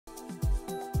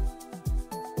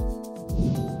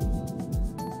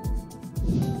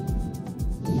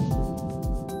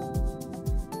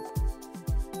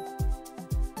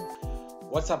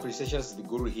What's up, researchers? The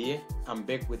Guru here. I'm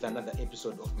back with another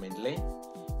episode of Mendeley.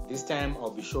 This time I'll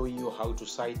be showing you how to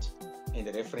cite and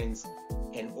reference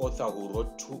an author who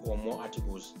wrote 2 or more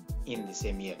articles in the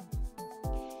same year.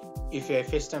 If you're a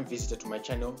first-time visitor to my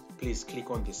channel, please click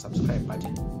on the subscribe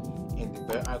button and the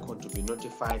bell icon to be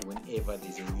notified whenever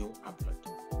there's a new upload.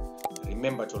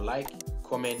 Remember to like,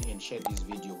 comment and share this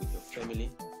video with your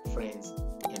family, friends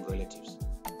and relatives.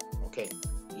 Okay,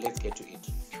 let's get to it.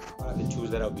 What are the tools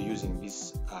that I'll be using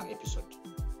this episode?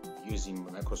 Using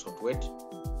Microsoft Word,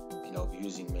 and I'll be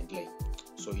using Mendeley.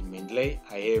 So in Mendeley,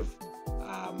 I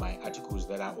have my articles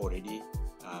that are already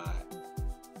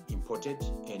imported,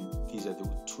 and these are the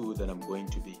 2 that I'm going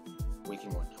to be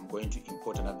working on. I'm going to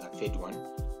import another 3rd one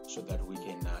so that we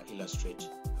can illustrate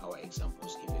our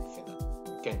examples even further.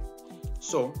 Okay,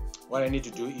 so what I need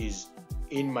to do is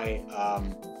in my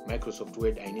Microsoft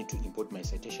Word, I need to import my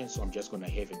citation. So I'm just going to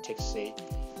have a text say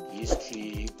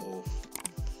history of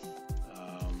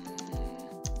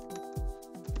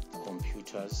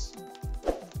computers.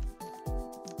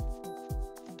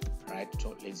 Right,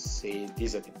 so let's say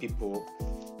these are the people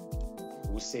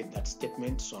who said that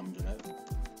statement. So I'm gonna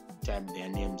type their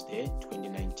names there,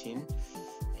 2019,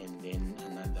 and then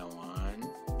another one,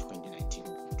 2019.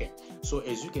 Okay, so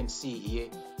as you can see here,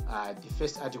 the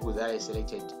first article that I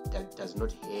selected that does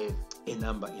not have a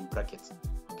number in brackets.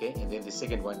 Okay, and then the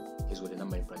second one is with a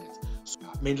number in brackets. So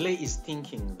Mendeley is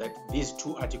thinking that these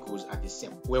 2 articles are the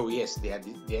same. Well, yes, they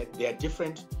are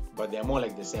different, but they are more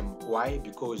like the same. Why?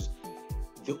 Because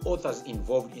the authors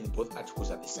involved in both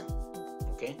articles are the same.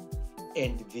 Okay,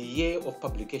 and the year of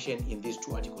publication in these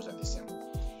 2 articles are the same,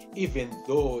 even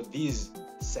though these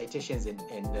citations and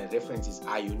references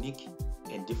are unique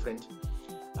and different.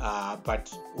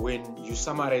 But when you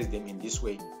summarize them in this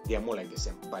way, they are more like the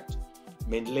same. But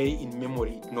Mendeley in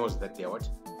memory, it knows that they are what?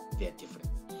 They are different.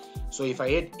 So if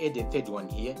I add a 3rd one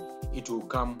here, it will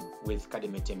come with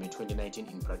Kademeteme 2019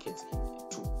 in brackets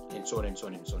 2, and so on and so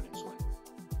on and so on and so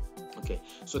on. Okay,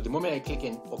 so the moment I click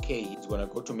on OK, it's going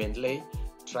to go to Mendeley,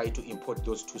 try to import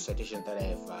those 2 citations that I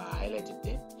have highlighted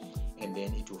there, and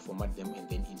then it will format them and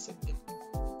then insert them.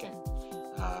 Okay,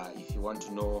 if you want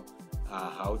to know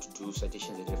how to do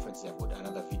citations and references, I've got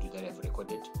another video that I've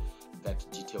recorded that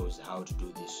details how to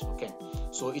do this. Okay,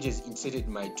 so it has inserted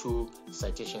my 2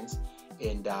 citations,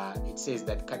 and it says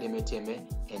that Kademeteme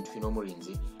and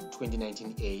Phenomorinzi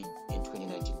 2019A and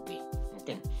 2019B.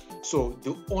 Okay, so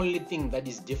the only thing that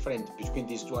is different between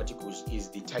these 2 articles is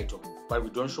the title, but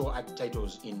we don't show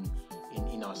titles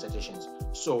in our citations,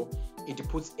 so it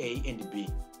puts A and B.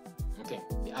 Okay,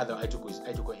 the other article is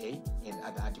article A and the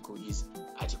other article is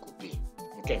article B.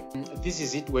 Okay, this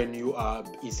is it when you are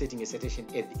inserting a citation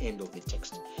at the end of the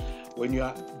text. When you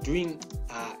are doing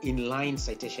inline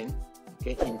citation,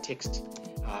 okay, in text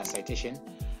citation,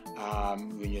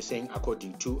 when you're saying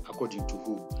according to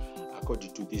who,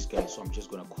 according to these guys. So I'm just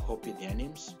going to copy their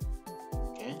names,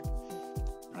 okay,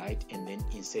 right, and then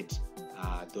insert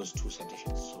those 2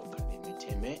 citations. So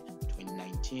Kademeteme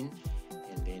 2019,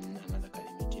 and then another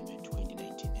Kademeteme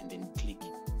 2019, and then click.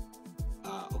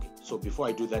 Okay, so before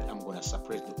I do that, I'm going to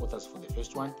suppress the authors for the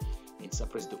first one and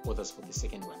suppress the authors for the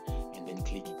second one, and then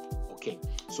click OK.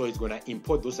 So it's going to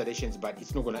import those citations, but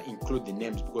it's not going to include the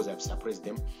names because I've suppressed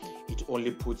them. It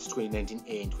only puts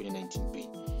 2019A and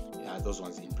 2019B, those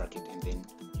ones in bracket, and then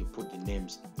you put the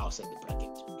names outside the bracket.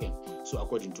 Okay, so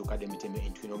according to Kademeteme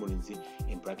and Phenomorinzi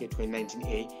in bracket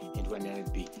 2019A and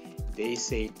 2019B, they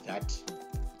said that,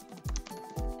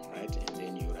 right, and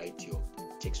then you write your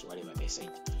text whatever they said.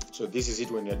 So this is it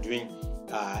when you're doing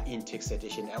in-text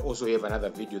citation. I also have another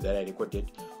video that I recorded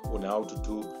on how to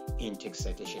do in-text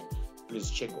citation.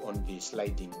 Please check on the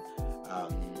sliding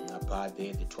bar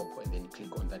there at the top, and then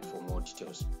click on that for more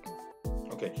details.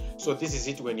 Okay, so this is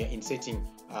it when you're inserting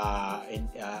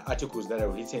articles that are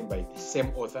written by the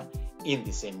same author in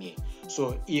the same year.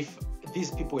 So if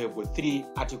these people have got 3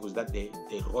 articles that they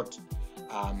wrote,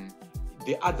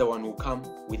 the other one will come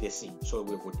with a C. So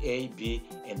we've got A, B,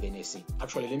 and then a C.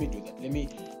 Actually, let me do that. Let me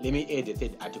add a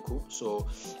 3rd article. So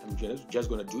I'm just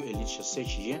going to do a little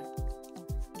search here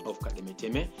of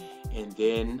Kademeteme, and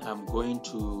then I'm going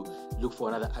to look for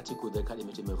another article that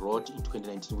Kademeteme wrote in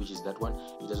 2019, which is that one.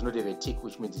 It does not have a tick,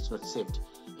 which means it's not saved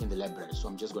in the library. So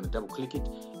I'm just going to double click it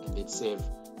and then save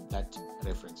that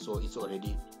reference. So it's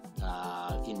already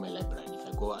in my library. If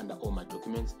I go under all my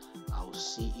documents, I'll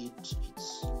see it.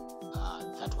 It's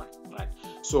that one, right?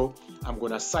 So I'm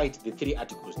going to cite the 3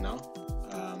 articles now.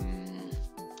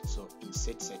 So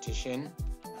insert citation,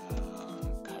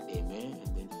 Kademe,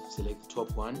 and then select the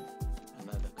top one,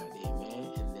 another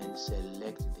Kademe, and then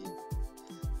select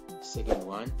the second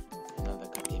one, another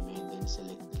Kademe, and then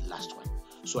select the last one.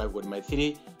 So I've got my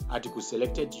 3 articles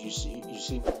selected. You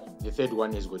see the third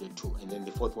one has got a 2, and then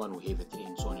the fourth one will have a 3,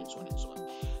 and so on and so on and so on.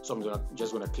 So I'm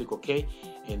just gonna click OK,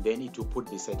 and then it will put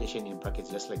the citation in brackets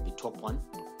just like the top one.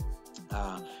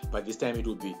 But this time it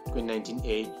will be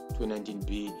 2019A,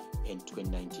 2019B, and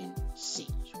 2019C.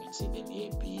 You can see them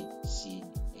here, B, C,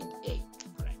 and A.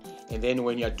 Right. And then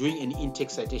when you are doing an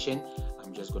in-text citation,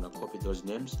 I'm just going to copy those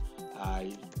names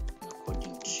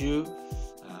according to,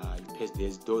 you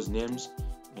paste those names,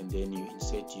 and then you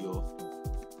insert your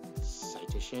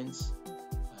citations.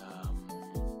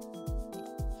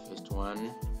 First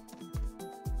one,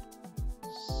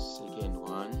 second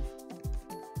one,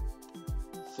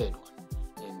 third one.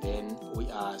 And then we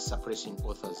are suppressing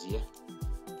authors here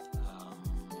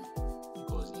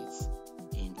because it's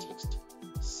in-text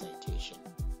citation.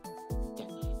 Okay.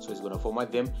 So it's going to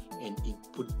format them and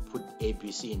put A,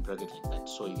 B, C in bracket like that.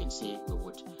 So you can see we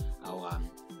put our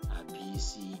B,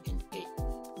 C, and A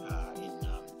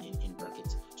in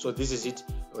brackets. So this is it.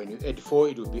 When you add 4,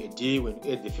 it will be a D. When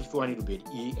you add the 5th one, it will be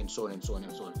an E, and so on and so on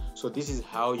and so on. So this is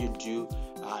how you do,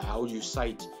 how you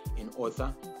cite an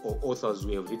author or authors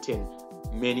who have written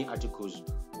many articles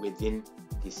within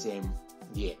the same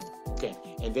year. Okay,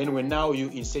 and then when now you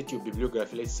insert your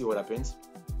bibliography, let's see what happens.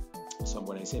 So I'm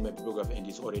going to insert my bibliography, and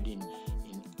it's already in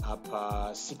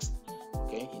APA 6.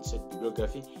 Okay, insert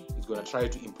bibliography. It's going to try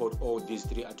to import all these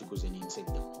 3 articles and insert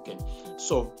them. Okay,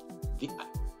 so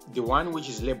the one which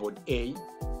is labeled A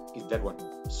is that one,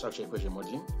 structure equation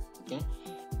modeling. Okay,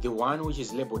 the one which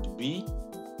is labeled B,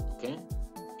 okay,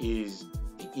 is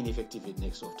the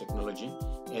ineffectiveness of technology,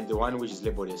 and the one which is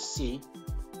labeled as C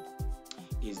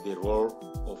is the role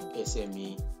of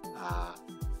SME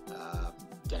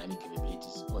dynamic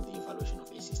capabilities on the evaluation of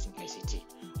existing ICT.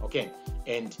 Okay,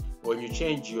 and when you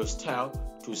change your style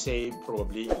to say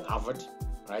probably Harvard,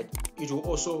 right, it will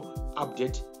also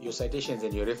update your citations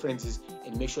and your references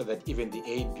and make sure that even the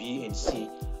A, B, and C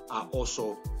are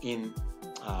also in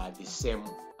the same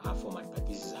format. But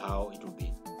this is how it will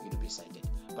be cited.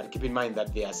 But keep in mind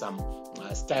that there are some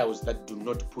styles that do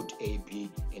not put A, B,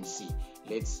 and C.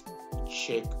 Let's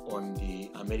check on the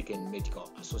American Medical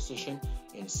Association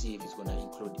and see if it's going to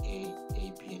include A,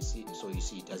 B, and C. So you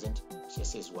see it doesn't. It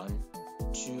just says 1,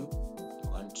 2,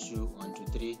 1, 2, 1, 2,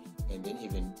 3, and then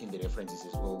even in the references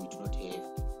as well, we do not have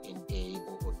an A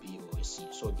or B or a C.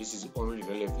 So this is only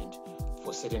relevant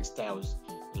for certain styles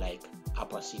like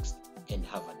APA 6 and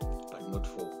Harvard, but not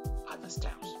for other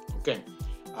styles. Okay.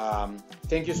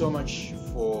 Thank you so much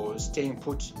for staying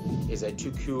put as I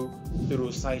took you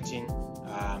through citing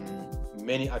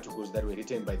many articles that were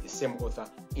written by the same author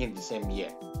in the same year.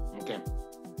 Okay,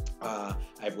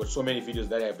 I've got so many videos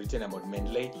that I've written about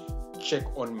Mendeley. Check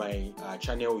on my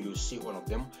channel, you'll see all of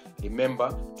them.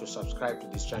 Remember to subscribe to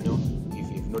this channel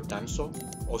if you've not done so.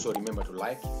 Also remember to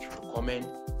like, to comment,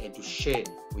 and to share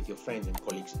with your friends and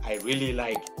colleagues. I really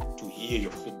like to hear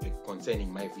your feedback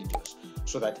concerning my videos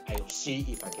so that I'll see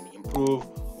if I can improve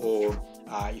or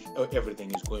if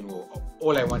everything is going well.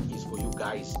 All I want is for you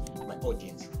guys, my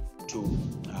audience, to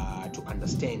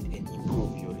understand and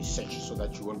improve your research so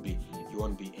that you won't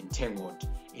be entangled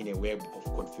in a web of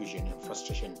confusion and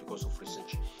frustration because of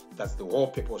research. That's the whole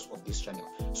purpose of this channel.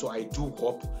 So I do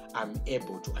hope I'm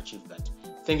able to achieve that.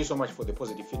 Thank you so much for the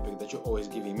positive feedback that you're always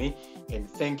giving me, and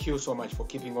thank you so much for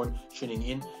keeping on tuning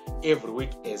in every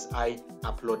week as I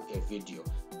upload a video.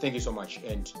 Thank you so much,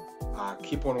 and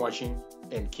keep on watching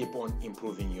and keep on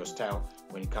improving your style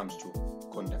when it comes to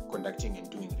conducting and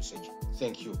doing research.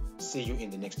 Thank you. See you in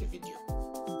the next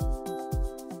video.